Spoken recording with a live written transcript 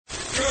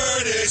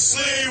Curtis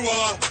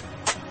Lewa.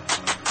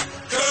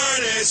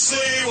 Curtis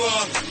Lewa.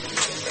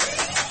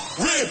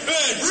 Rip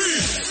and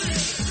Read.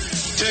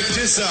 Check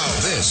this out.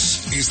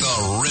 This is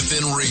the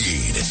Rip and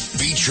Read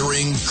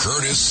featuring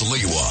Curtis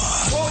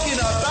Lewa. Talking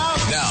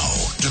about. Now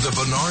to the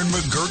Bernard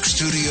McGurk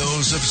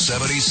studios of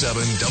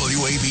 77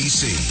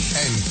 WABC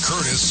and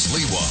Curtis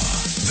Lewa.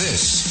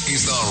 This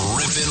is the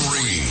Rip and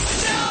Read.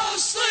 No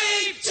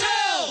sleep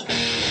till.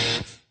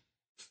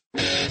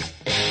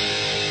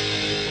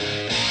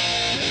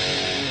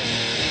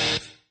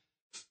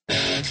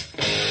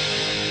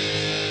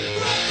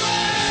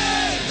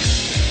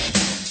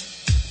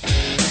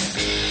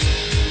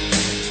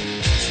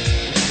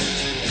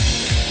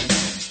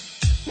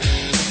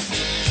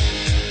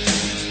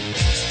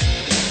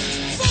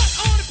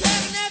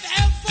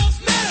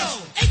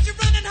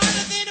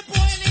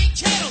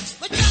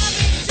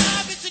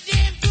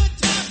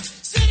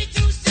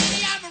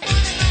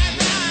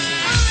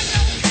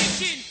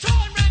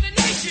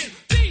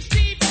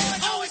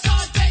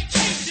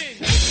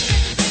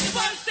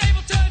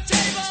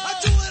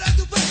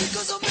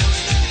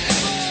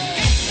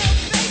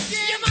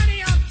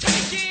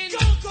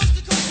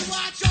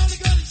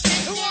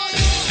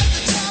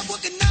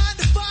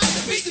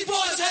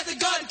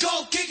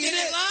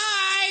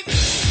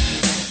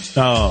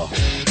 Oh,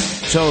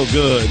 so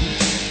good.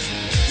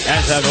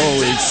 As I've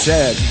always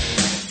said,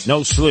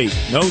 no sleep,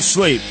 no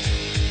sleep.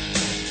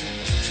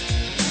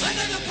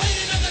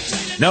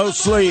 No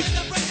sleep,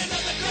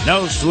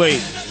 no sleep.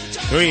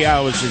 3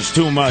 hours is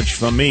too much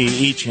for me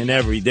each and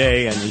every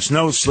day, and there's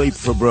no sleep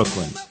for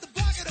Brooklyn.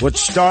 What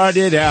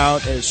started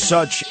out as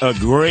such a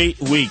great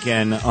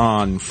weekend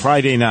on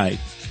Friday night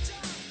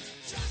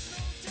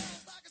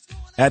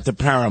at the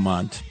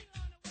Paramount.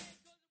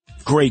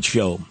 Great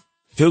show.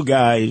 Two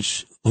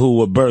guys who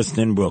were birthed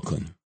in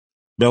Brooklyn.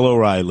 Bill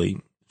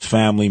O'Reilly, his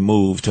family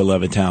moved to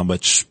Levittown,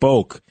 but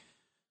spoke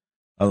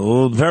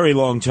a very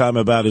long time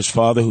about his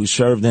father, who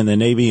served in the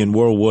Navy in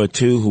World War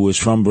II, who was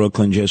from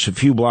Brooklyn, just a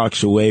few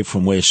blocks away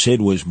from where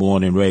Sid was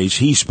born and raised.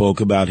 He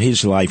spoke about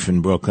his life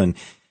in Brooklyn,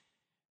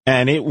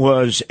 and it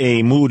was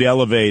a mood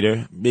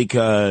elevator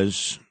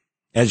because,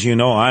 as you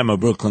know, I'm a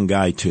Brooklyn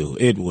guy too.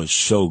 It was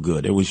so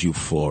good. It was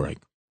euphoric.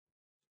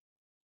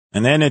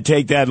 And then to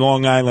take that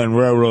Long Island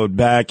Railroad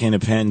back into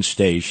Penn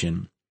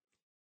Station,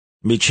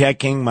 be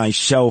checking my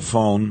cell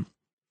phone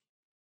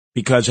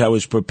because I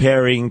was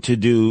preparing to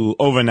do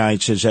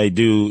overnights as I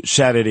do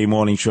Saturday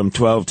mornings from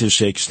 12 to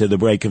 6 to the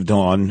break of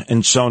dawn.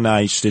 And so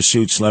nice, the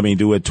suits let me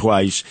do it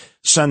twice.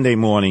 Sunday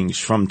mornings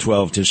from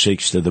 12 to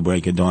 6 to the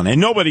break of dawn. And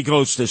nobody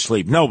goes to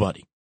sleep.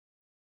 Nobody.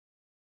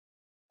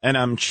 And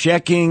I'm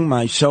checking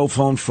my cell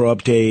phone for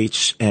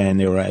updates, and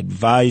there are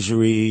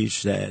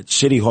advisories that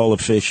City Hall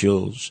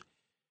officials,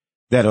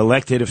 that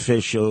elected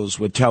officials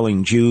were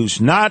telling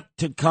Jews not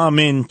to come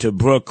into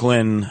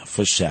Brooklyn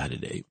for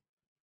Saturday,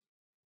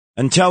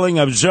 and telling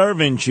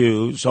observant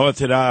Jews,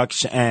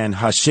 Orthodox and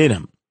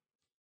Hasidim,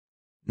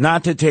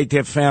 not to take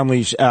their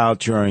families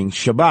out during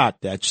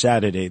Shabbat, that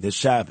Saturday, the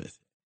Sabbath.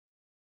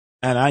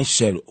 And I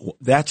said,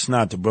 that's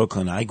not the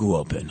Brooklyn I grew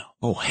up in.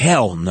 Oh,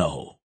 hell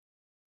no.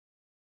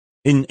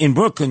 In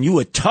Brooklyn, you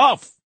were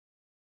tough.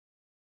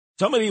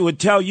 Somebody would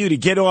tell you to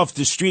get off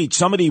the street.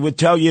 Somebody would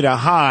tell you to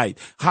hide.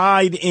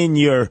 Hide in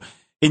your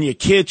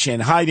kitchen.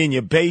 Hide in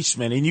your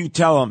basement. And you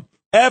tell them,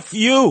 F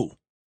you.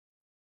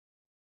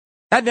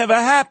 That never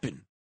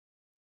happened.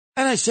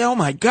 And I say, oh,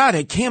 my God,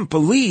 I can't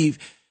believe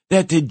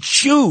that the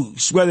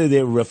Jews, whether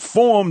they're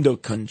Reformed or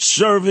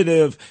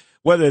conservative,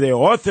 whether they're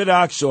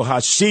Orthodox or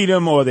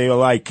Hasidim, or they're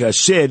like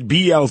Sid,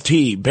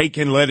 BLT,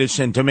 bacon, lettuce,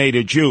 and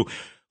tomato Jew,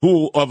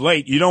 who of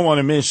late, you don't want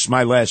to miss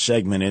my last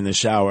segment in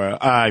this hour.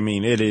 I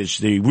mean, it is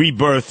the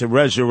rebirth, the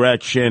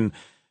resurrection,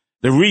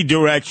 the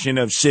redirection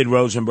of Sid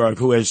Rosenberg,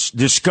 who has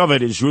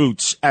discovered his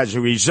roots as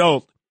a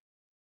result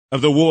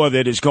of the war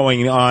that is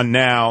going on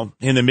now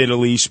in the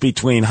Middle East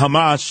between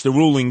Hamas, the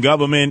ruling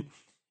government,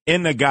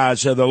 in the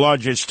Gaza, the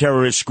largest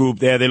terrorist group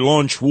there. They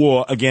launched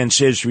war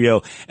against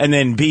Israel. And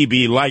then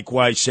Bibi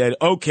likewise said,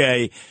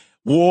 okay,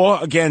 war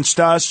against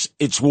us,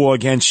 it's war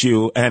against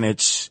you, and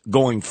it's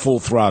going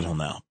full throttle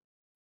now.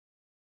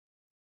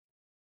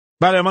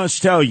 But I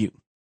must tell you,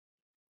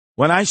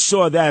 when I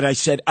saw that, I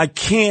said, I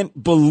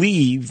can't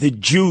believe the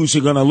Jews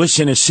are going to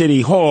listen to City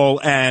Hall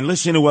and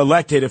listen to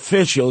elected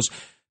officials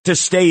to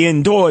stay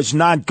indoors,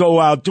 not go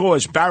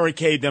outdoors,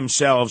 barricade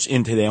themselves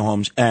into their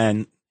homes.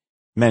 And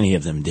many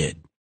of them did.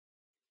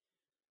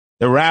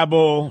 The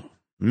rabble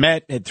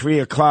met at 3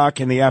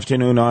 o'clock in the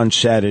afternoon on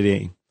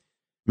Saturday.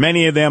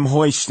 Many of them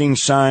hoisting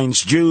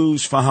signs,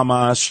 Jews for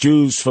Hamas,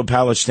 Jews for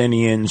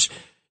Palestinians,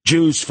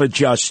 Jews for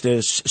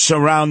justice,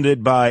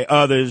 surrounded by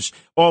others,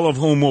 all of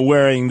whom were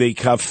wearing the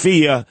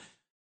kafiyah,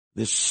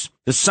 the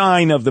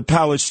sign of the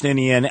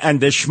Palestinian,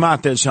 and the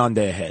shmatas on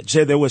their heads.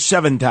 There were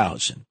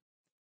 7,000.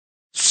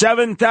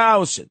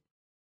 7,000.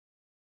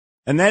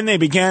 And then they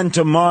began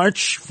to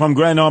march from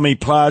Grand Army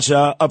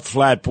Plaza up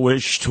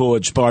Flatbush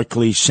towards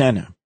Barclays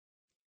Center.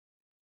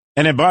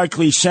 And at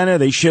Barclays Center,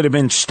 they should have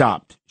been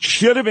stopped.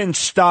 Should have been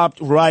stopped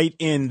right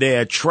in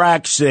their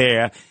tracks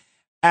there.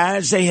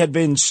 as they had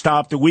been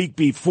stopped a week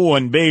before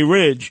in Bay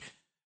Ridge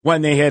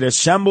when they had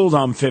assembled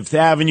on Fifth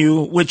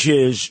Avenue, which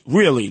is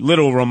really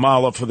Little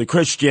Ramallah for the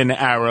Christian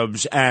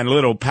Arabs and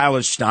Little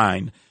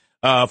Palestine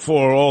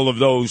for all of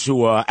those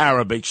who are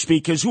Arabic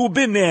speakers who have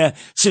been there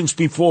since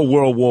before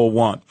World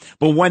War I.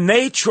 But when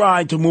they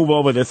tried to move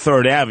over to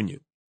Third Avenue,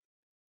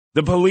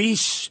 the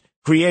police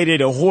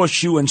created a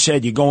horseshoe and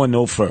said, you're going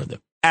no further.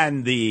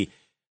 And the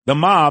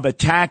mob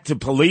attacked the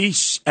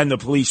police, and the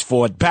police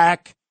fought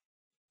back.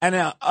 And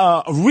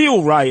a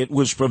real riot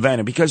was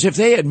prevented, because if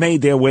they had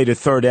made their way to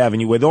Third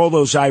Avenue with all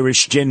those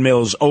Irish gin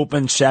mills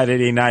open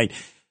Saturday night,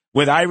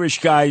 with Irish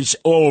guys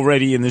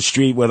already in the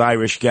street with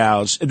Irish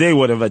gals, they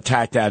would have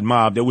attacked that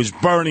mob that was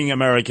burning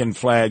American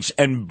flags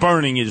and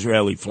burning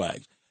Israeli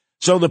flags.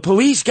 So the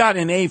police got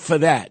an A for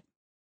that.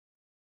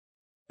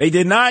 They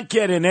did not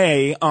get an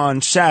A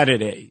on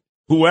Saturday.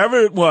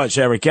 Whoever it was,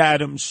 Eric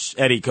Adams,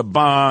 Eddie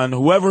Caban,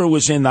 whoever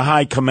was in the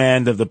high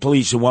command of the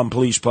police at One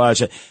Police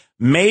Plaza,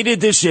 made a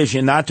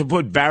decision not to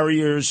put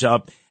barriers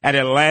up at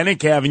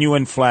Atlantic Avenue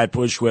and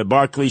Flatbush, where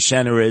Barclays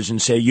Center is,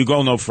 and say, you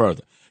go no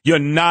further. You're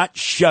not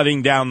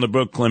shutting down the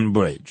Brooklyn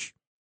Bridge.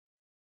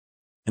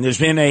 And there's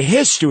been a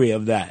history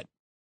of that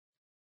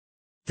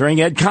during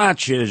Ed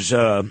Koch's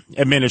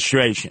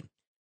administration.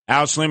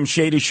 Al Slim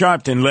Shady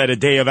Sharpton led a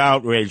day of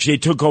outrage. They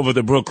took over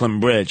the Brooklyn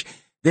Bridge.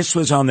 This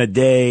was on the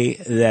day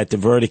that the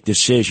verdict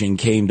decision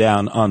came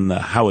down on the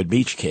Howard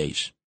Beach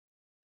case.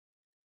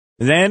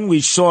 Then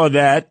we saw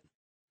that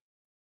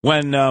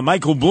when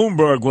Michael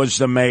Bloomberg was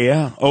the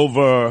mayor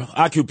over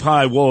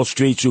Occupy Wall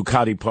Street,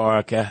 Zuccotti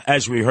Park,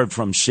 as we heard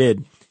from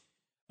Sid,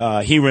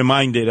 he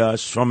reminded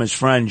us from his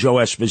friend Joe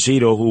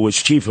Esposito, who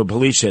was chief of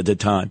police at the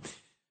time,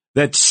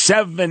 that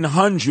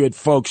 700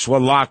 folks were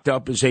locked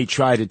up as they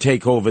tried to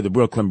take over the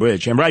Brooklyn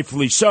Bridge, and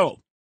rightfully so.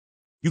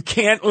 You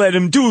can't let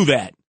him do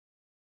that.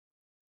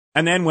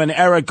 And then when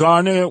Eric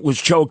Garner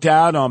was choked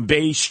out on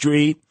Bay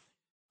Street,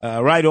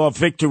 right off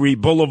Victory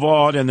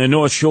Boulevard and the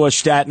North Shore,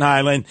 Staten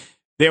Island,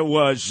 there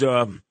was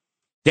a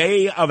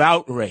day of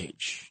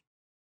outrage.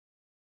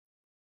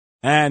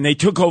 And they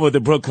took over the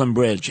Brooklyn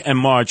Bridge and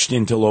marched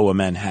into Lower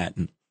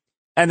Manhattan.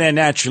 And then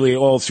naturally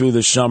all through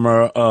the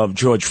summer of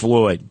George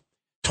Floyd,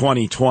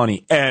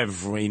 2020,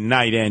 every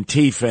night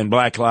Antifa and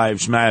Black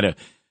Lives Matter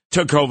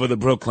took over the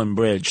Brooklyn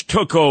Bridge,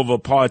 took over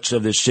parts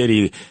of the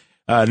city,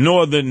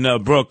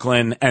 northern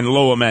Brooklyn and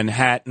Lower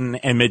Manhattan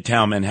and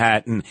Midtown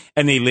Manhattan,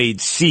 and they laid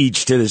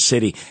siege to the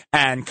city.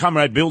 And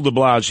Comrade Bill de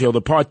Blasio,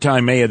 the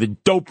part-time mayor, the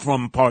dope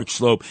from Park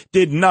Slope,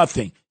 did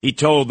nothing. He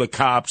told the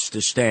cops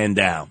to stand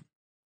down.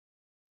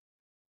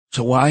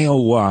 So why, oh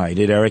why,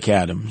 did Eric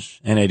Adams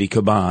and Eddie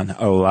Caban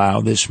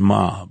allow this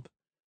mob,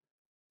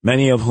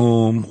 many of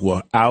whom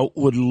were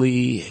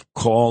outwardly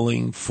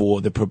calling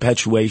for the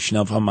perpetuation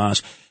of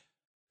Hamas,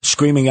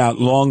 screaming out,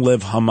 long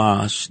live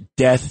Hamas,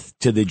 death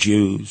to the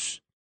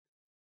Jews,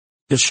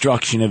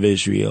 destruction of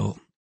Israel.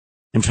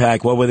 In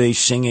fact, what were they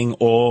singing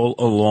all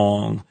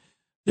along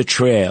the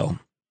trail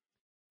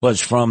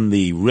was from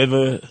the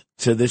river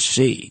to the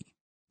sea,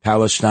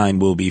 Palestine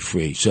will be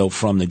free. So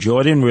from the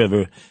Jordan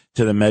River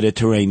to the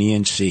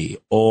Mediterranean Sea,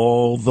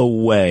 all the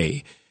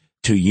way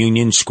to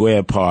Union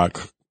Square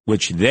Park,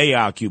 which they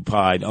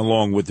occupied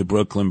along with the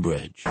Brooklyn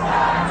Bridge. From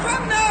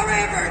the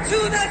river to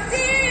the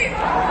sea,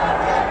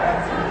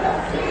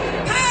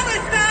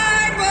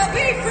 Palestine will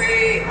be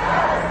free.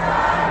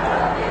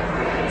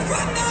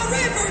 From the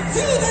river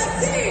to the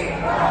sea,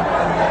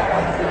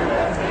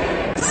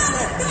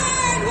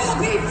 Palestine will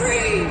be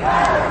free.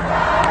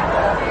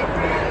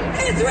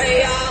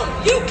 Israel,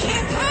 you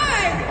can't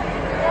hide.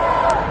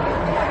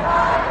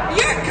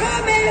 You're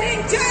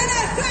committing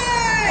genocide.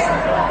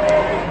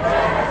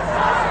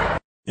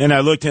 And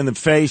I looked in the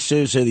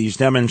faces of these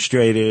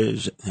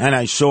demonstrators, and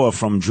I saw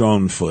from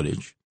drone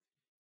footage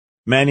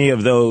many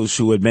of those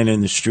who had been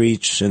in the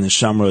streets in the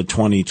summer of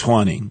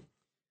 2020,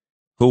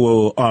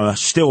 who are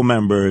still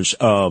members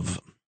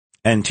of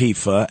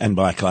Antifa and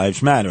Black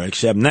Lives Matter,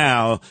 except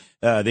now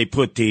they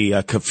put the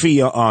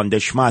keffiyeh on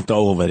deshmata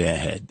over their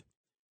head.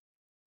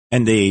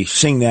 And they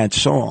sing that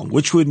song,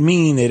 which would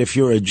mean that if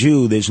you're a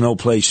Jew, there's no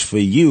place for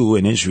you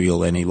in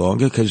Israel any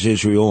longer, because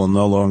Israel will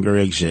no longer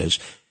exist.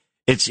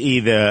 It's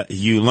either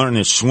you learn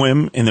to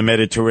swim in the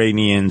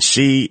Mediterranean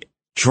Sea,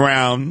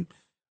 drown,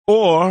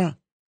 or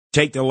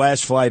take the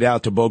last flight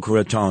out to Boca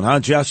Raton. Huh,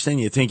 Justin?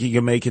 You think you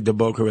can make it to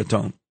Boca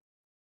Raton?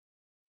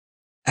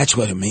 That's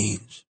what it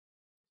means.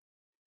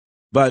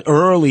 But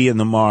early in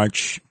the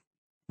march,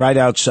 right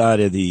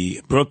outside of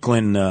the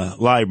Brooklyn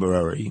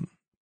Library,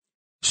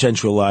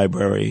 Central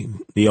Library,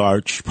 the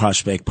Arch,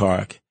 Prospect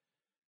Park,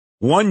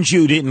 one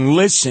Jew didn't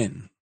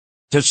listen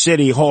to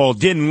City Hall,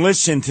 didn't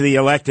listen to the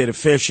elected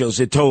officials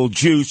that told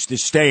Jews to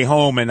stay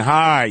home and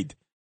hide.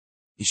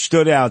 He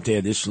stood out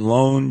there, this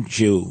lone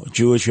Jew, a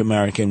Jewish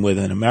American with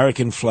an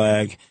American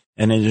flag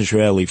and an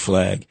Israeli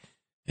flag,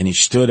 and he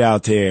stood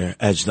out there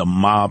as the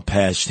mob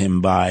passed him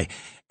by.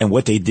 And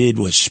what they did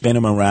was spin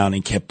him around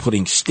and kept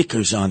putting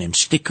stickers on him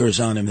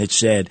that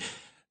said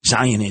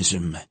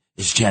Zionism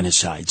is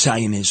genocide.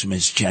 Zionism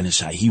is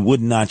genocide. He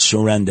would not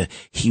surrender.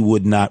 He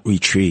would not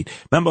retreat.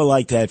 Remember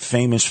like that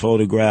famous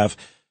photograph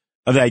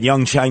of that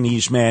young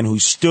Chinese man who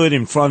stood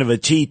in front of a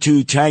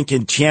T-2 tank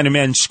in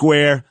Tiananmen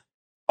Square?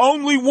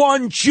 Only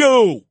one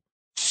Jew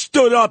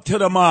stood up to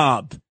the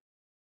mob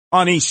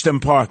on Eastern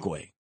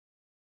Parkway.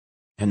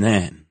 And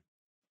then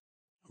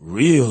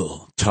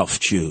real tough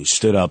Jews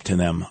stood up to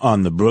them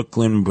on the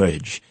Brooklyn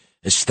Bridge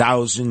as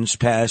thousands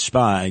passed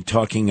by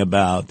talking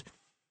about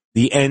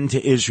the end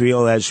to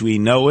Israel as we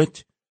know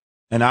it,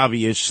 and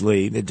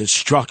obviously the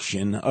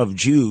destruction of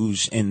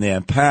Jews in their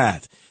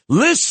path.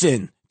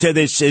 Listen to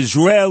this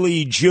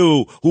Israeli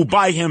Jew who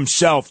by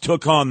himself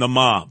took on the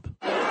mob.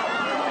 And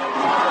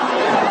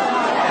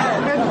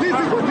this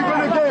is what you're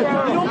gonna get.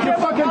 You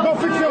fucking go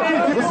fix your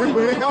kids.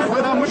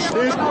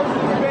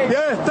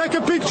 Yeah, take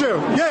a picture.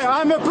 Yeah,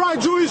 I'm a proud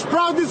Jewish,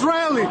 proud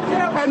Israeli.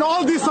 And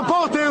all these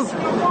supporters,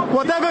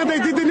 whatever they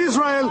did in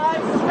Israel,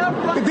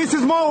 this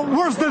is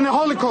worse than the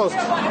Holocaust.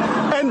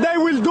 And they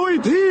will do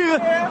it here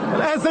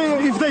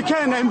if they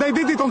can. And they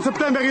did it on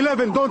September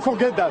 11. Don't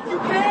forget that.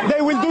 They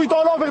will do it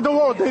all over the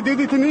world. They did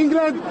it in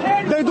England.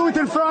 They do it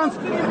in France.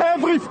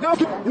 Every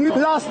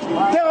last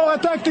terror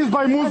attack is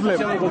by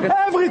Muslims.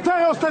 Every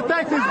terrorist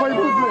attack is by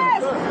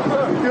Muslims.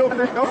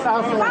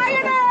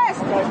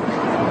 Zionist!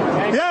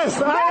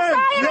 Yes, I am.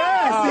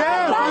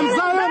 Yes, I'm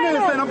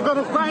Zionist, and I'm going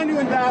to sign you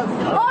in that.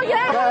 Oh,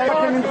 yeah.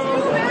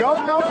 Go,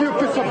 you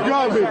piece of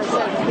garbage.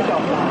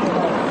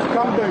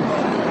 Come back.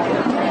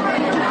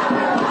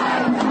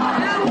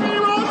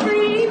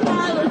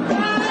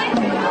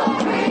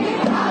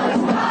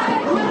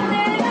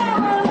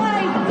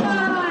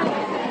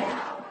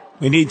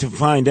 We need to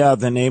find out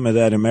the name of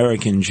that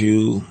American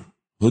Jew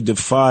who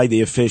defied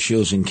the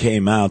officials and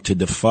came out to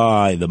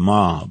defy the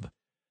mob.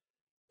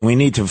 We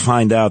need to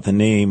find out the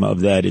name of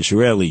that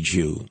Israeli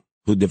Jew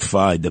who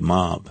defied the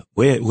mob.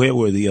 Where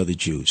were the other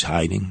Jews?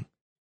 Hiding?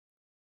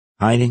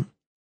 And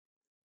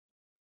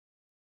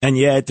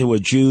yet there were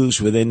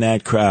Jews within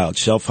that crowd,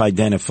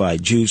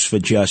 self-identified, Jews for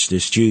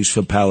justice, Jews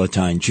for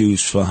Palestine,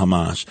 Jews for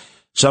Hamas.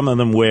 Some of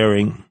them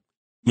wearing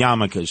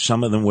yarmulkes,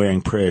 some of them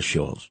wearing prayer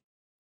shawls.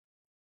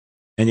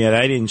 And yet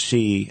I didn't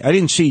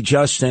see,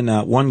 Justin,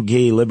 not one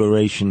gay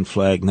liberation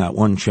flag, not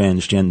one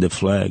transgender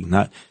flag,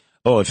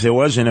 if there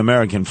was an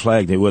American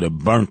flag, they would have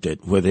burnt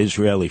it with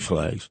Israeli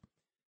flags.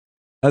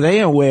 Are they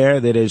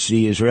aware that as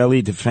the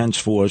Israeli Defense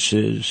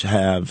Forces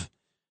have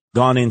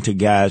gone into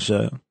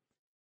Gaza,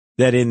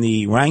 that in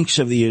the ranks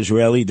of the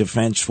Israeli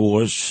Defense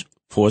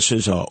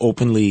Forces are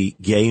openly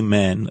gay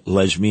men,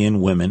 lesbian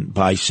women,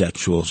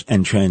 bisexuals,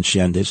 and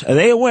transgenders? Are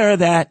they aware of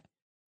that?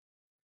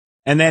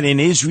 And that in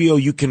Israel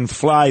you can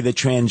fly the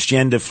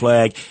transgender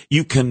flag,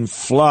 you can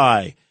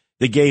fly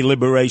the gay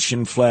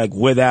liberation flag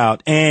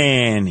without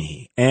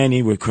any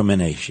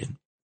recrimination.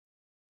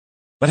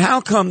 But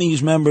how come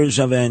these members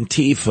of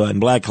Antifa and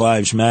Black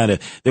Lives Matter,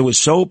 they were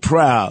so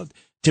proud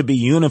to be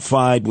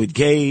unified with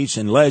gays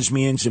and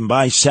lesbians and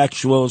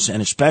bisexuals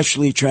and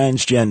especially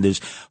transgenders,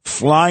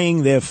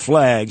 flying their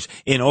flags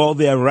in all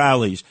their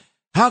rallies?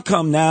 How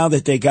come now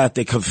that they got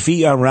the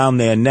keffiyeh around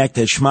their neck,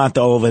 the shmata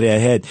over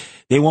their head,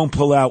 they won't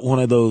pull out one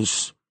of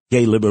those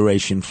gay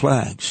liberation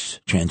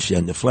flags,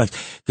 transgender flags?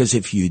 Because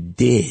if you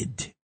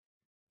did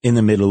in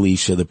the Middle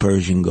East or the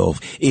Persian Gulf,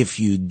 if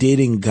you did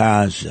in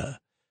Gaza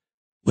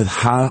with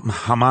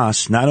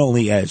Hamas, not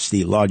only as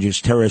the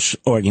largest terrorist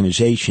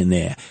organization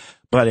there,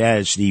 but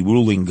as the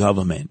ruling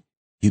government,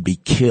 you'd be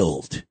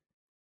killed.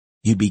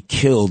 You'd be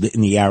killed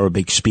in the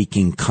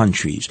Arabic-speaking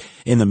countries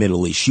in the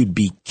Middle East. You'd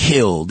be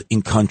killed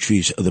in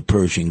countries of the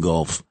Persian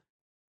Gulf.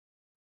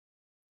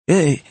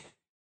 They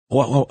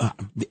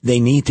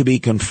need to be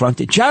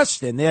confronted.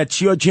 Justin, that's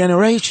your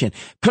generation.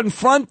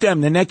 Confront them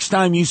the next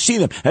time you see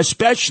them,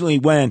 especially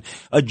when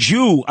a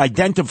Jew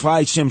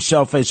identifies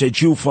himself as a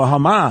Jew for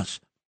Hamas.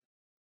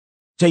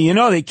 Say,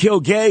 they kill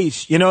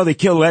gays, they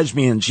kill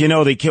lesbians,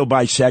 they kill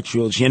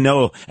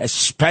bisexuals,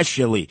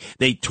 especially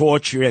they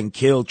torture and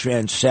kill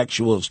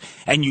transsexuals,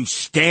 and you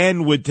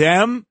stand with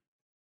them?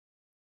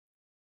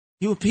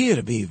 You appear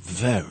to be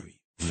very,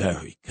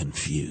 very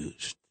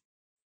confused.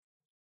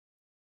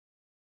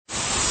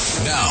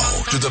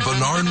 Now to the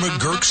Bernard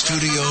McGurk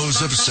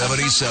studios of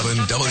 77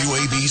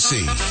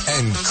 WABC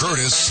and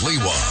Curtis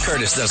Sliwa.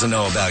 Curtis doesn't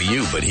know about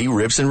you, but he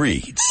rips and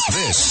reads.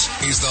 This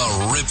is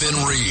the Rip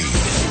and Read.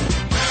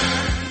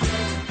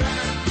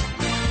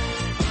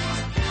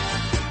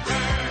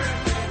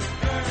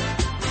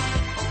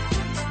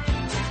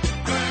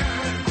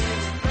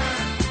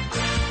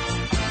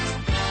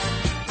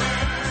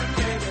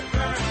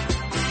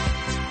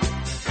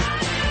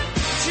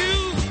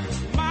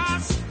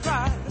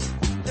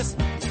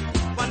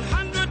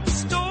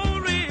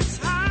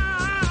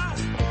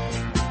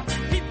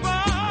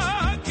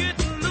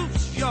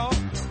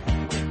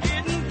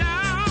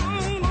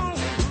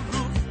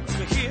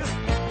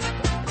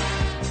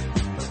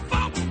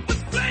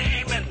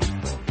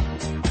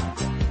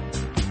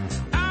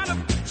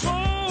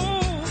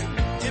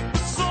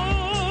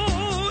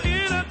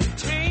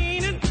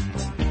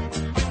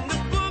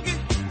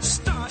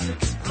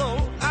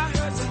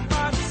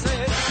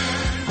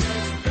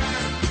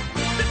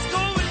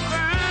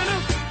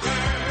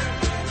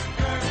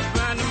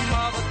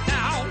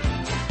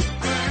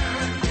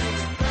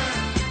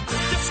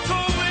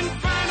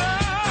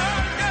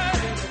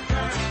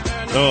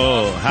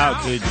 Oh,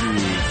 how could you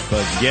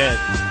forget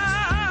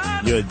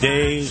your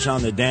days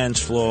on the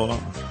dance floor,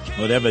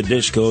 whatever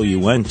disco you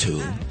went to,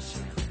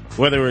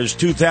 whether it was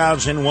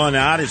 2001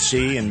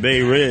 Odyssey in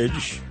Bay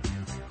Ridge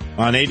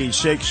on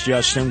 86,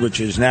 Justin,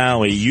 which is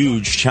now a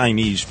huge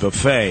Chinese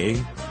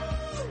buffet,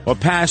 or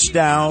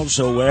Pastel's,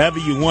 or wherever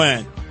you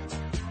went.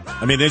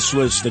 I mean, this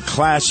was the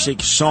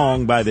classic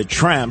song by the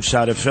Tramps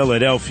out of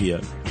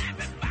Philadelphia.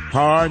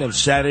 Part of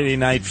Saturday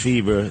Night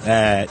Fever,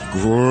 that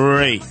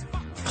great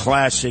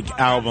classic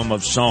album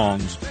of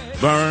songs,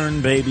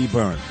 Burn, Baby,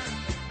 Burn.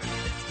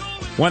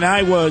 When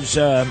I was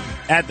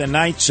at the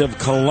Knights of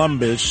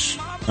Columbus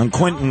on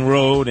Quinton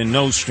Road and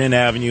Nostrand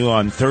Avenue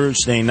on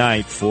Thursday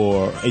night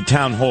for a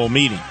town hall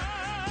meeting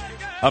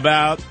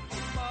about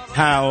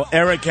how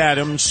Eric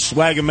Adams,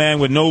 swagger man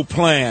with no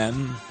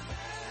plan,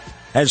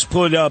 has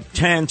put up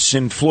tents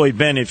in Floyd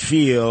Bennett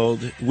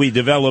Field, we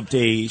developed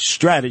a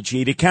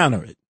strategy to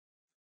counter it.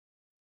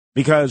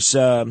 Because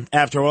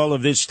after all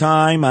of this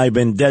time, I've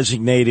been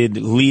designated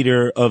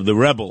leader of the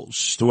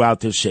rebels throughout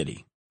the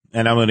city.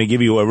 And I'm going to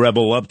give you a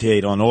rebel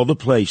update on all the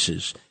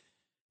places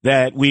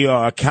that we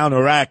are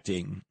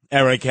counteracting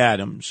Eric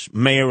Adams,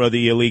 mayor of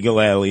the illegal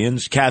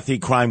aliens, Kathy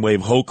Crime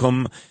Wave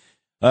Hochul,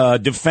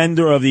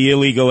 defender of the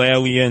illegal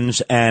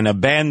aliens and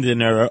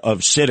abandoner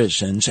of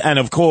citizens. And,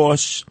 of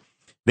course,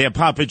 their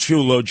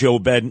papachulo, Joe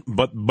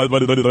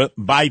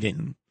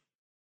Biden.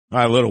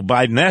 A little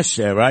Biden-esque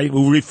there, right?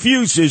 Who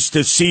refuses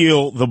to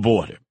seal the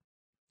border.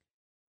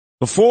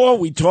 Before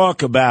we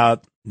talk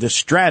about the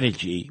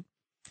strategy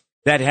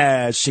that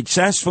has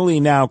successfully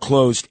now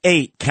closed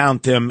 8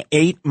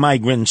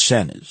 migrant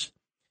centers,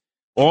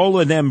 all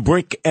of them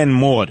brick and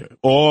mortar,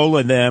 all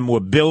of them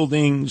were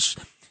buildings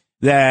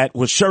that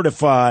were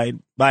certified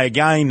by a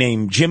guy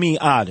named Jimmy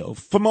Otto.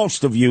 For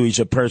most of you, he's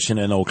a person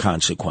of no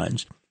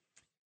consequence.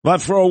 But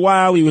for a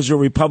while, he was a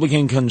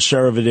Republican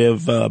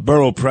conservative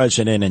borough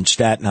president in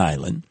Staten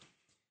Island.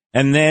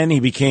 And then he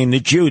became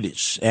the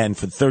Judas. And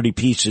for 30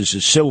 pieces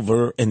of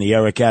silver in the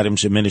Eric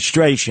Adams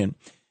administration,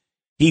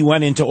 he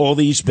went into all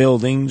these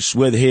buildings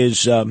with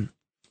his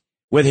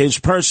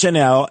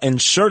personnel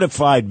and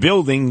certified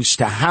buildings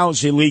to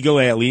house illegal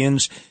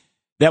aliens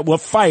that were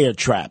fire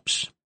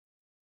traps.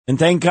 And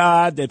thank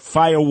God that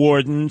fire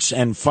wardens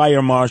and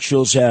fire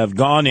marshals have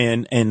gone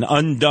in and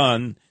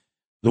undone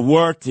the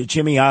work that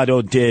Jimmy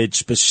Otto did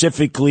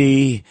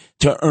specifically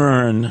to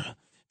earn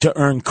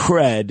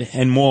cred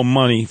and more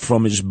money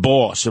from his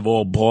boss of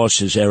all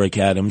bosses, Eric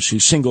Adams, who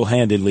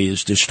single-handedly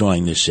is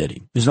destroying this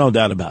city. There's no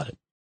doubt about it.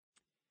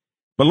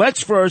 But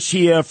let's first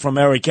hear from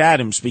Eric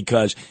Adams,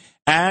 because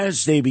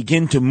as they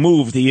begin to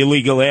move the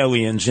illegal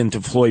aliens into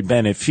Floyd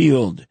Bennett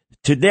Field,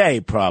 today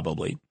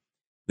probably,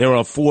 there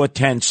are 4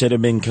 tents that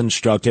have been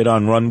constructed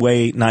on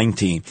runway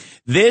 19.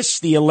 This,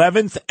 the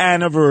 11th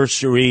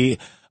anniversary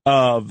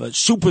of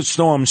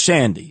Superstorm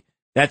Sandy.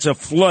 That's a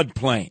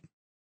floodplain.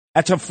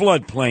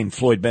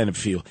 Floyd Bennett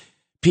Field.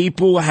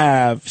 People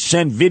have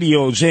sent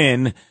videos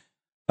in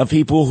of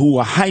people who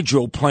are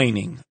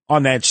hydroplaning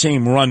on that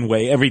same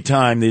runway every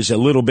time there's a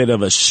little bit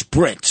of a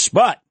spritz.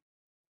 But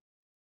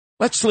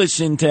let's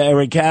listen to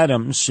Eric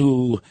Adams,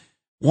 who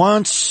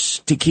wants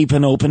to keep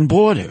an open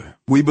border.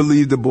 We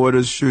believe the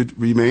borders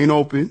should remain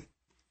open.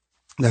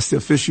 That's the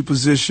official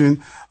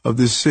position of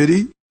this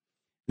city.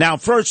 Now,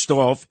 first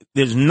off,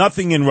 there's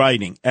nothing in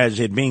writing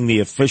as it being the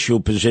official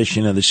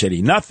position of the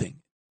city. Nothing.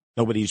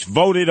 Nobody's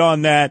voted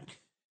on that.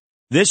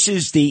 This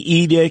is the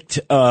edict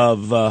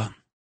of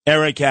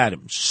Eric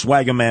Adams,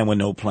 swagger man with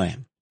no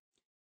plan.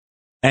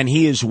 And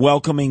he is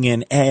welcoming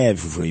in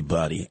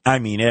everybody. I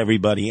mean,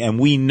 everybody. And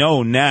we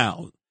know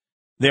now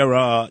there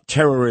are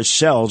terrorist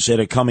cells that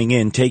are coming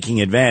in,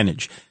 taking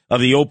advantage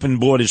of the open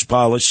borders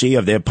policy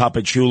of their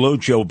papachulo,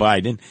 Joe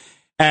Biden,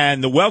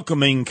 and the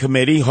welcoming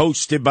committee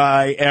hosted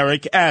by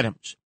Eric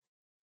Adams,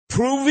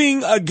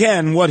 proving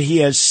again what he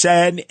has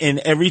said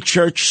in every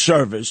church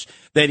service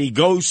that he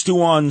goes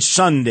to on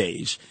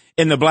Sundays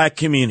in the black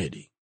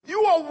community.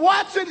 You are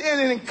watching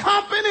an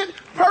incompetent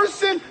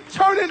person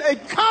turning a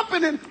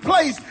competent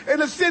place in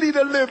the city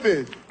to live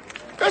in.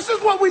 This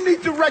is what we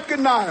need to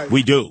recognize.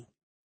 We do.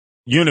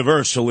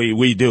 Universally,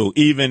 we do.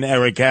 Even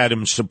Eric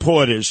Adams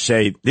supporters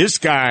say this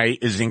guy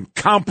is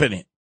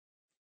incompetent.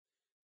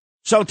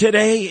 So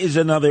today is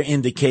another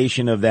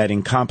indication of that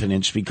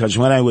incompetence, because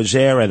when I was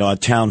there at our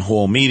town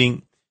hall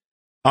meeting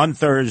on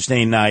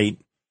Thursday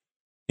night,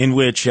 in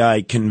which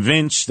I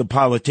convinced the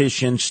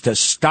politicians to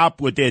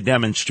stop with their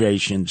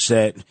demonstrations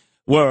that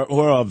were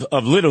of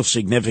little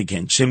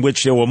significance, in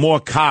which there were more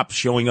cops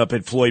showing up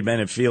at Floyd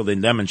Bennett Field than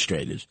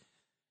demonstrators,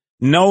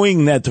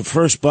 knowing that the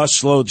first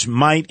busloads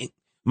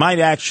might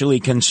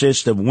actually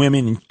consist of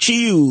women and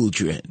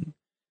children.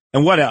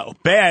 And what a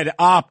bad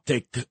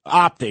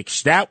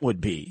optics that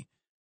would be.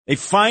 They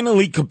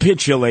finally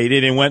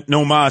capitulated and went,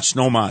 no mas,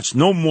 no mas,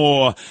 no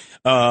more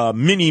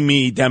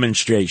mini-me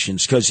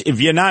demonstrations, because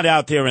if you're not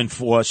out there in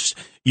force,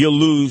 you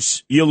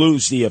lose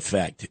the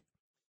effect.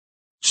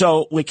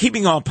 So we're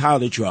keeping our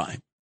powder dry.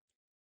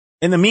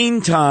 In the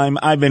meantime,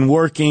 I've been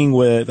working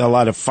with a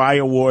lot of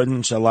fire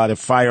wardens, a lot of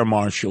fire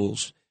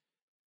marshals,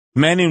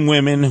 men and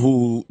women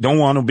who don't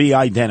want to be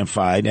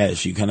identified,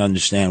 as you can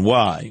understand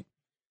why,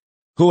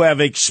 who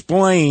have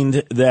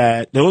explained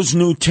that those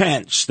new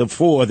tents, the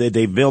 4 that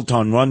they built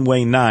on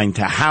Runway 9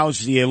 to house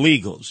the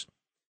illegals,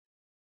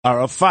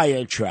 are a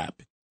fire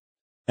trap,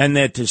 and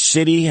that the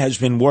city has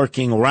been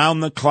working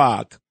around the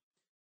clock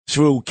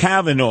through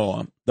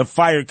Kavanaugh, the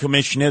fire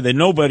commissioner that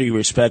nobody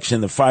respects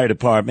in the fire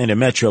department at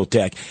Metro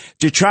Tech,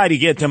 to try to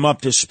get them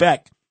up to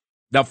spec.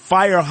 The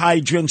fire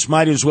hydrants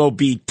might as well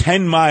be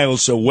 10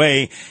 miles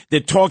away.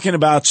 They're talking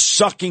about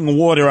sucking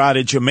water out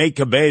of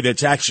Jamaica Bay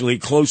that's actually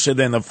closer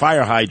than the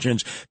fire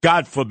hydrants.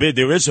 God forbid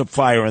there is a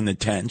fire in the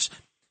tents.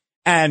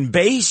 And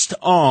based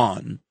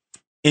on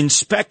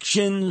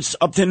inspections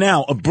up to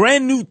now, a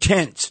brand new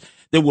tents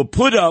that were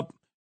put up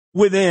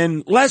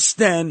within less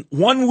than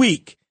 1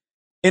 week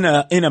in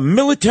a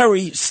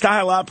military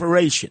style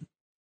operation,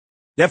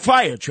 they're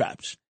fire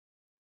traps.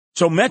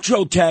 So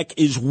Metro Tech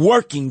is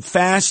working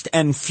fast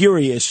and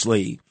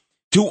furiously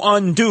to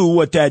undo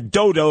what that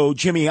dodo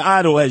Jimmy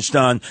Otto has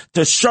done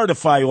to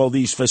certify all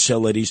these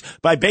facilities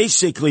by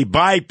basically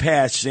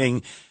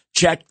bypassing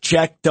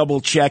check,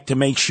 double check to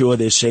make sure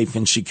they're safe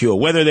and secure.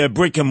 Whether they're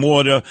brick and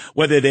mortar,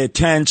 whether they're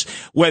tents,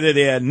 whether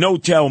they're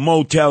no-tell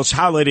motels,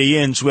 Holiday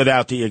Inns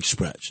without the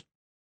express.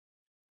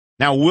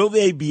 Now, will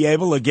they be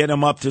able to get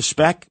them up to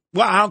spec?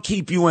 Well, I'll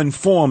keep you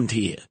informed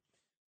here,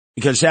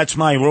 because that's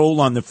my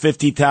role on the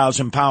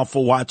 50,000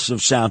 powerful watts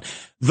of sound,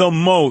 the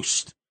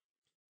most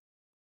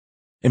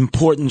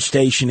important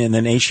station in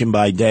the nation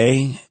by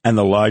day and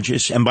the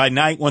largest, and by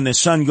night when the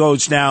sun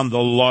goes down, the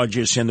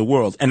largest in the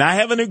world. And I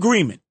have an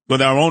agreement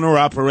with our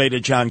owner-operator,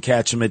 John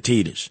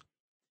Catsimatidis.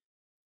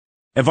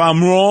 If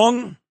I'm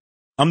wrong,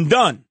 I'm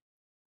done.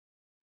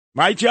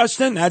 Right,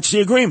 Justin? That's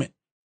the agreement.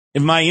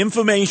 If my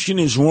information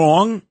is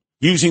wrong,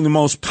 using the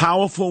most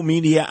powerful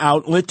media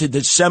outlet to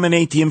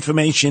disseminate the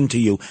information to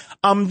you,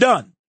 I'm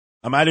done.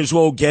 I might as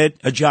well get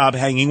a job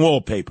hanging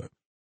wallpaper.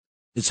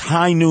 It's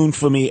high noon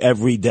for me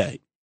every day.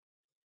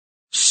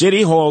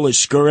 City Hall is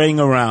scurrying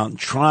around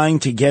trying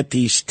to get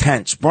these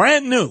tents,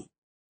 brand new,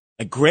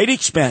 at great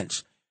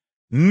expense,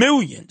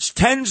 millions,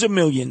 tens of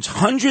millions,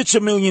 hundreds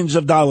of millions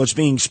of dollars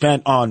being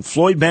spent on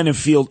Floyd Bennett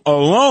Field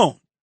alone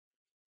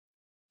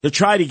to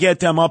try to get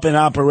them up and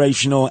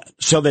operational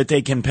so that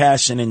they can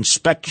pass an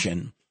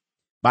inspection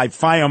by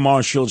fire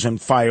marshals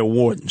and fire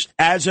wardens.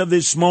 As of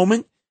this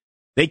moment,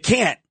 they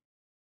can't.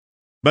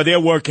 But they're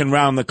working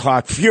round the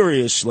clock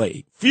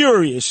furiously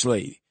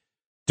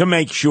to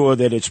make sure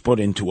that it's put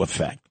into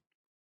effect.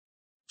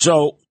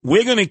 So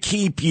we're going to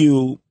keep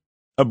you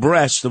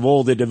abreast of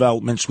all the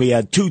developments. We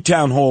had 2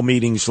 town hall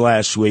meetings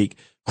last week.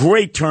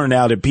 Great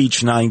turnout at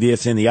Beach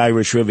 90th in the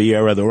Irish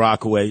Riviera, the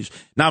Rockaways,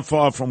 not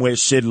far from where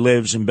Sid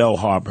lives in Bell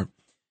Harbor.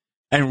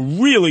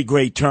 And really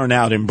great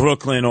turnout in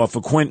Brooklyn off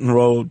of Quinton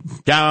Road,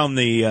 down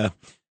the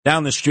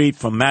street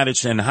from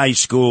Madison High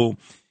School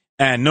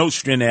and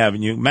Nostrand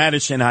Avenue.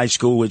 Madison High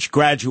School, which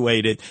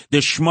graduated the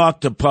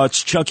schmuck to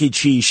putz Chuck E.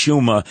 Cheese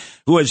Schumer,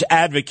 who has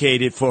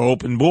advocated for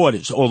open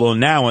borders. Although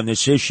now on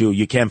this issue,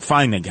 you can't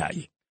find the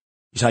guy.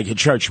 He's like a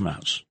church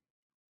mouse.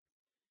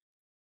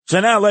 So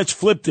now let's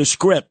flip the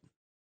script.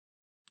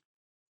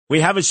 We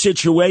have a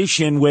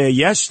situation where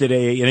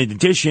yesterday, in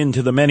addition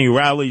to the many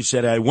rallies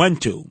that I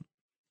went to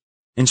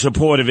in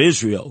support of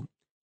Israel,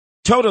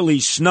 totally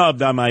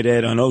snubbed, I might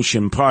add, on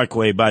Ocean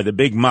Parkway by the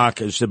big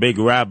mockers, the big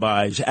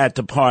rabbis at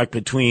the park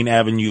between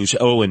Avenues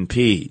O and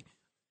P.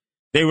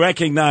 They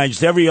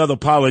recognized every other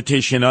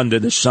politician under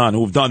the sun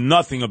who've done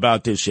nothing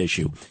about this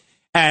issue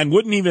and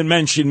wouldn't even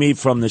mention me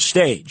from the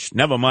stage.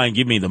 Never mind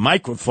give me the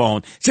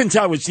microphone, since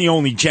I was the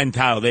only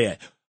Gentile there.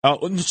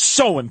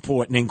 So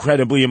important,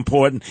 incredibly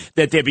important,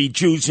 that there be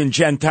Jews and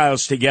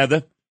Gentiles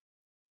together.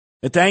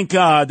 But thank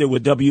God there were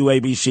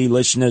WABC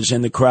listeners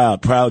in the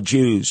crowd, proud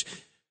Jews,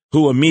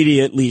 who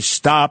immediately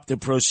stopped the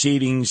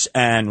proceedings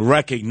and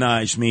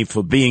recognized me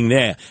for being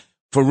there,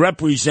 for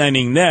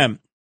representing them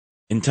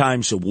in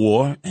times of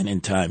war and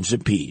in times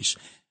of peace.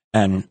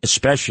 And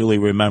especially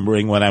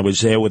remembering when I was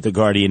there with the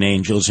Guardian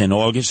Angels in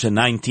August of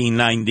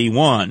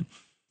 1991,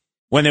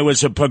 when there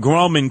was a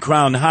pogrom in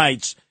Crown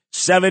Heights,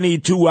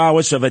 72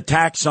 hours of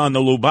attacks on the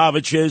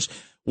Lubavitchers,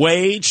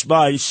 waged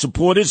by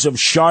supporters of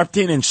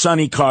Sharpton and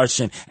Sonny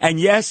Carson, and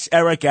yes,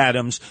 Eric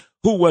Adams,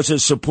 who was a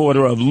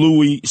supporter of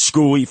Louis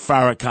Screwy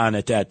Farrakhan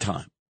at that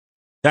time.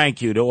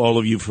 Thank you to all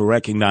of you for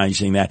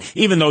recognizing that,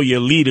 even though your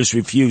leaders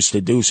refused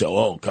to do so.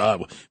 Oh,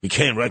 God, we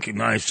can't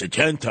recognize the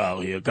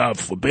Gentile here, God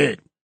forbid.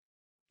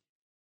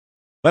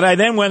 But I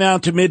then went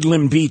out to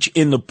Midland Beach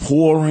in the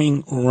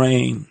pouring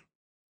rain.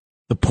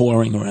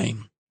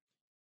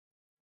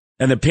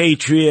 And the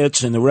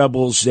Patriots and the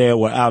rebels there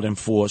were out in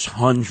force,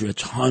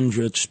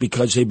 hundreds,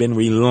 because they've been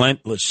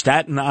relentless.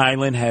 Staten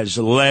Island has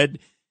led,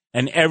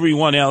 and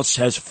everyone else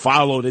has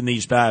followed in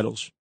these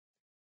battles.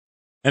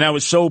 And I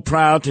was so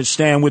proud to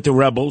stand with the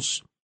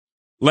rebels,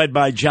 led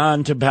by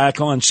John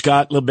Tobacco and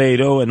Scott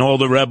Lebedo and all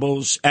the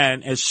rebels,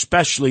 and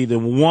especially the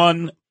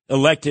one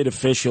elected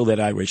official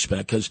that I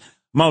respect, because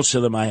most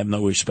of them I have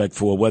no respect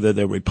for, whether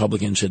they're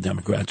Republicans or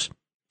Democrats.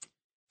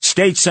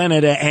 State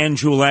Senator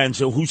Andrew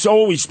Lanza, who's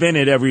always been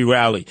at every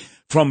rally,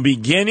 from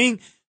beginning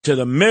to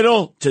the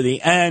middle to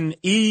the end,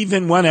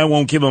 even when I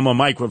won't give him a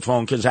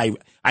microphone because I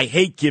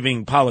hate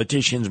giving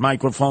politicians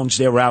microphones.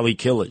 They're rally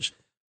killers.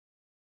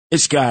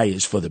 This guy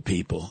is for the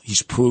people.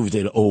 He's proved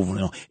it over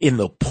and over. In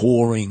the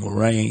pouring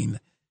rain,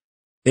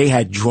 they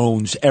had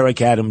drones,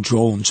 Eric Adam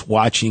drones,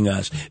 watching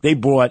us. They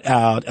brought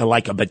out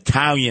like a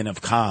battalion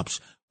of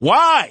cops.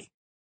 Why?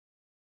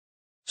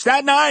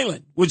 Staten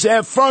Island was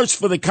there first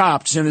for the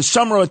cops in the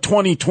summer of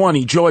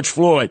 2020, George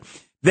Floyd.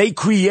 They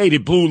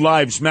created Blue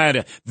Lives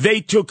Matter.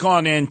 They took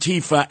on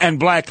Antifa and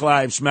Black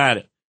Lives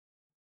Matter.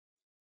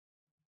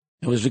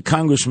 There was a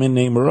congressman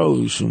named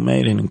Rose who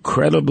made an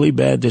incredibly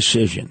bad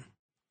decision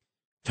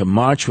to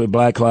march with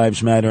Black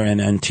Lives Matter and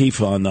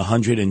Antifa on the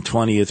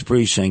 120th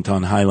precinct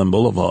on Highland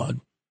Boulevard.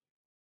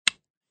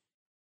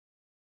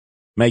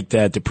 Make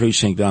that the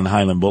precinct on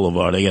Highland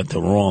Boulevard. I got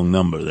the wrong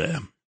number there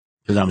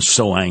because I'm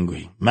so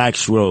angry.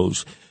 Max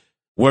Rose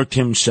worked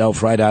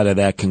himself right out of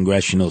that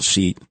congressional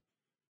seat,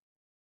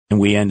 and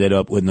we ended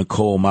up with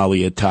Nicole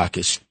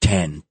Malliotakis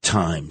 10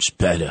 times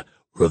better.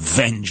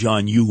 Revenge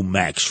on you,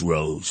 Max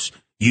Rose.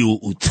 You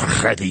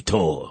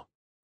traditor.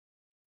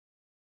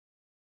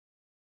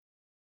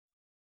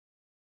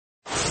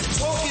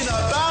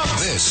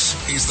 This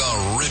is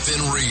the Rip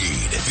and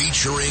Read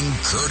featuring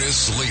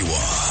Curtis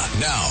Lewa.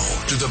 Now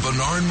to the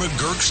Bernard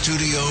McGurk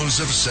studios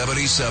of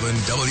 77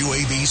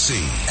 WABC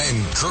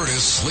and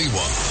Curtis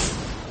Lewa.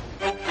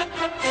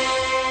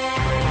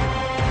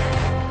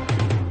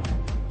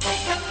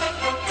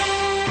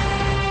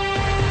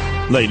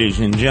 Ladies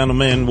and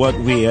gentlemen, what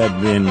we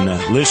have been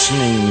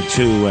listening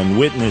to and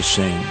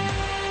witnessing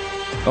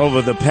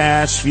over the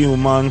past few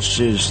months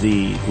is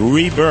the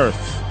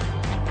rebirth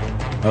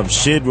of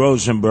Sid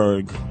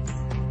Rosenberg,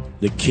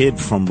 the kid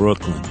from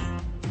Brooklyn.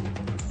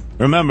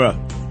 Remember,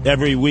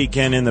 every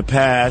weekend in the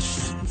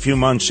past, a few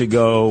months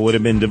ago, would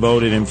have been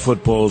devoted in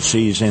football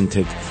season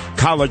to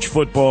college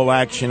football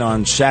action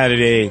on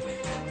Saturday,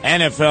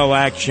 NFL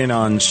action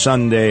on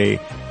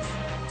Sunday,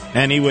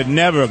 and he would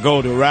never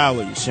go to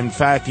rallies. In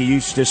fact, he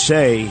used to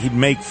say he'd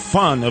make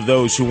fun of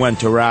those who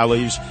went to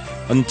rallies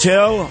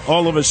until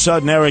all of a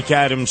sudden Eric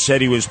Adams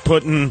said he was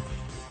putting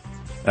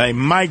a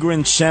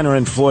migrant center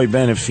in Floyd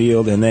Bennett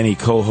Field, and then he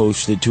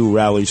co-hosted 2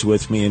 rallies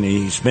with me, and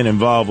he's been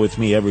involved with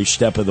me every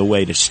step of the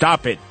way to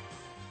stop it.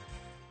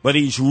 But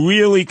he's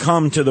really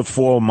come to the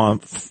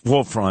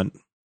forefront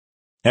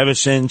ever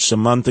since a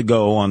month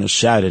ago on a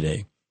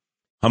Saturday.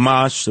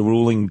 Hamas, the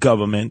ruling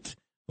government,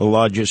 the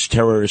largest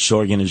terrorist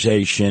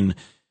organization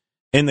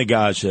in the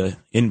Gaza,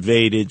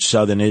 invaded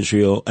southern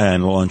Israel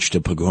and launched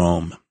a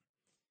pogrom.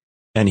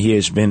 And he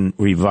has been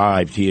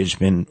revived. He has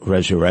been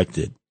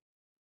resurrected.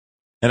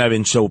 And I've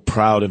been so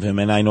proud of him,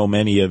 and I know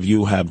many of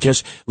you have.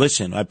 Just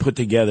listen, I put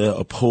together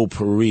a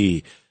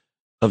potpourri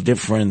of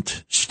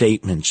different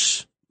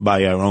statements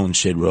by our own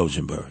Sid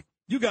Rosenberg.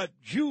 You got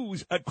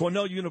Jews at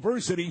Cornell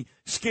University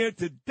scared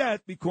to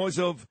death because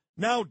of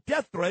now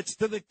death threats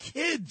to the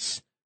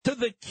kids. To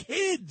the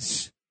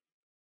kids.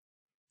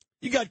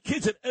 You got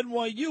kids at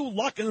NYU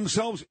locking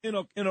themselves in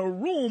a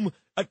room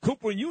at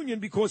Cooper Union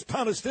because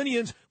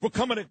Palestinians were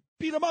coming to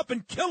beat them up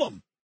and kill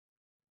them.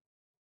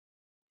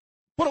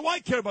 What do I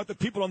care about the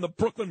people on the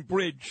Brooklyn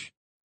Bridge?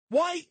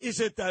 Why is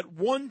it that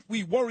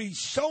we worry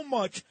so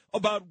much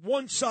about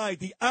one side,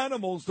 the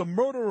animals, the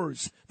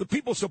murderers, the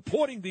people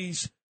supporting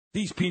these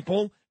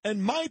people,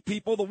 and my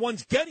people, the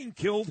ones getting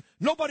killed,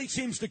 nobody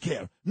seems to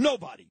care.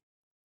 Nobody.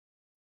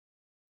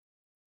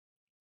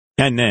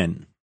 And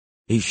then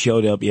he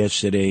showed up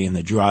yesterday in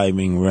the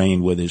driving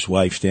rain with his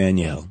wife,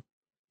 Danielle,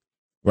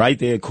 right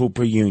there at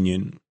Cooper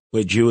Union,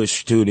 where Jewish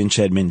students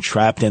had been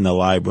trapped in the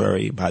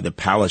library by the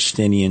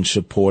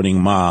Palestinian-supporting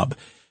mob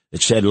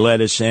that said, let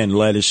us in,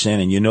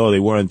 and you know they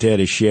weren't there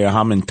to share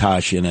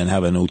hamantashen and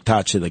have an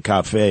utatz at the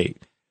cafe.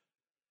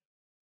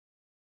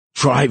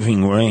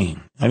 Driving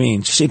rain. I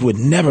mean, Sid would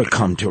never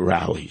come to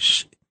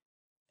rallies.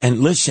 And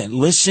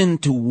listen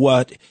to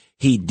what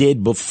he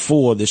did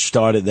before the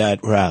start of that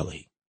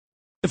rally.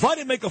 If I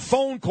didn't make a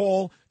phone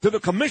call to the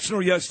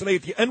commissioner yesterday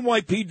at the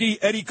NYPD,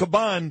 Eddie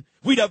Caban,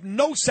 we'd have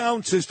no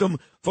sound system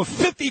for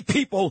 50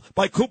 people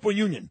by Cooper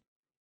Union.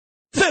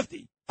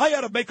 50. I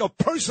had to make a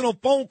personal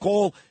phone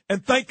call,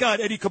 and thank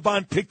God Eddie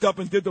Caban picked up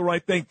and did the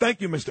right thing.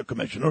 Thank you, Mr.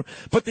 Commissioner.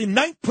 But the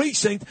 9th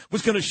precinct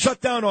was going to shut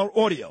down our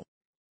audio.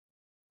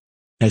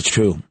 That's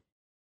true.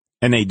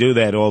 And they do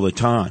that all the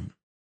time.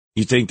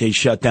 You think they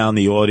shut down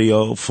the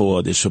audio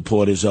for the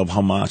supporters of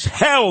Hamas?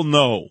 Hell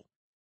no!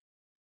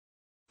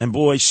 And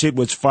boy, Sid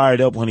was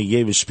fired up when he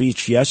gave his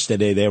speech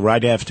yesterday there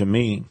right after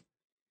me.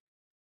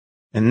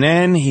 And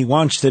then he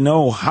wants to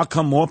know how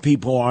come more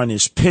people aren't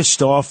as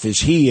pissed off as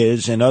he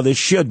is and others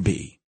should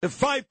be. If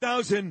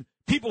 5,000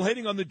 people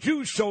hating on the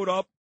Jews showed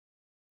up,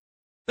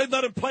 they'd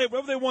let him play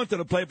wherever they wanted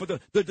to play.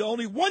 But the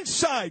only one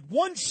side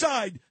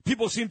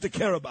people seem to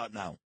care about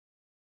now.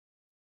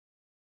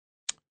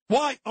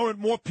 Why aren't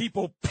more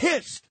people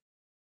pissed?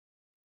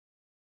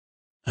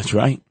 That's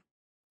right.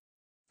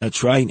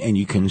 That's right, and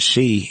you can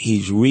see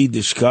he's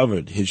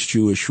rediscovered his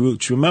Jewish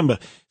roots. Remember,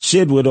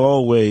 Sid would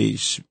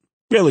always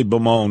really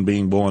bemoan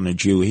being born a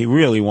Jew. He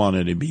really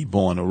wanted to be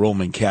born a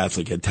Roman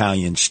Catholic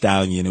Italian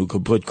stallion who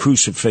could put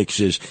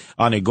crucifixes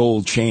on a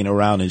gold chain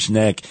around his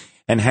neck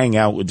and hang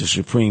out with the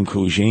supreme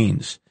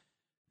cuisines.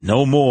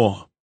 No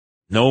more.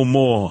 No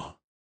more.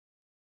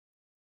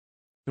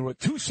 There are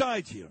two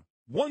sides here.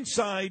 One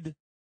side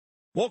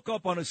woke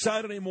up on a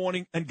Saturday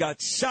morning and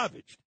got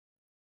savaged.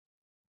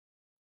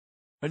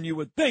 And you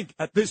would think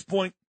at this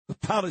point the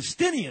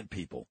Palestinian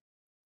people,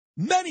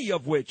 many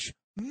of which,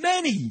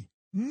 many,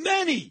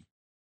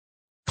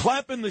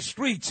 clap in the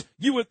streets,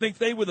 you would think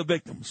they were the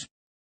victims.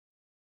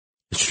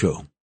 It's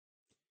true.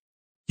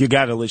 You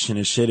got to listen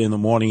to Sid in the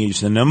morning.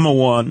 He's the number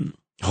one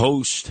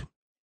host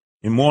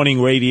in morning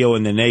radio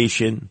in the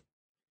nation.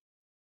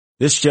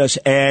 This just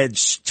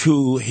adds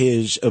to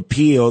his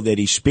appeal that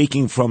he's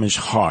speaking from his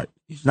heart.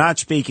 He's not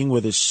speaking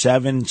with a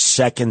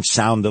 7-second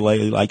sound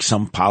delay like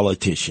some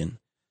politician.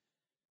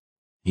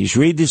 He's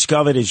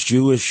rediscovered his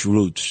Jewish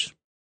roots.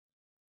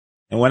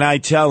 And when I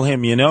tell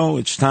him,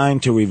 it's time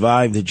to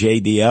revive the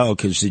JDL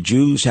because the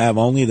Jews have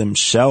only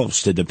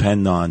themselves to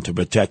depend on to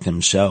protect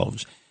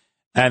themselves.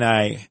 And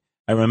I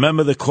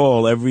remember the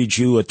call, every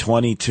Jew at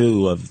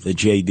 22 of the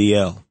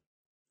JDL.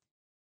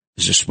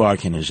 There's a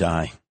spark in his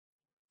eye.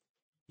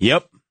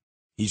 Yep,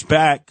 he's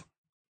back.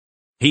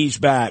 He's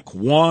back.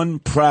 One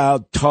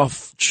proud,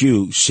 tough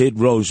Jew, Sid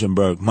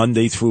Rosenberg,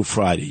 Monday through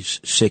Fridays,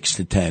 6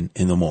 to 10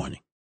 in the morning.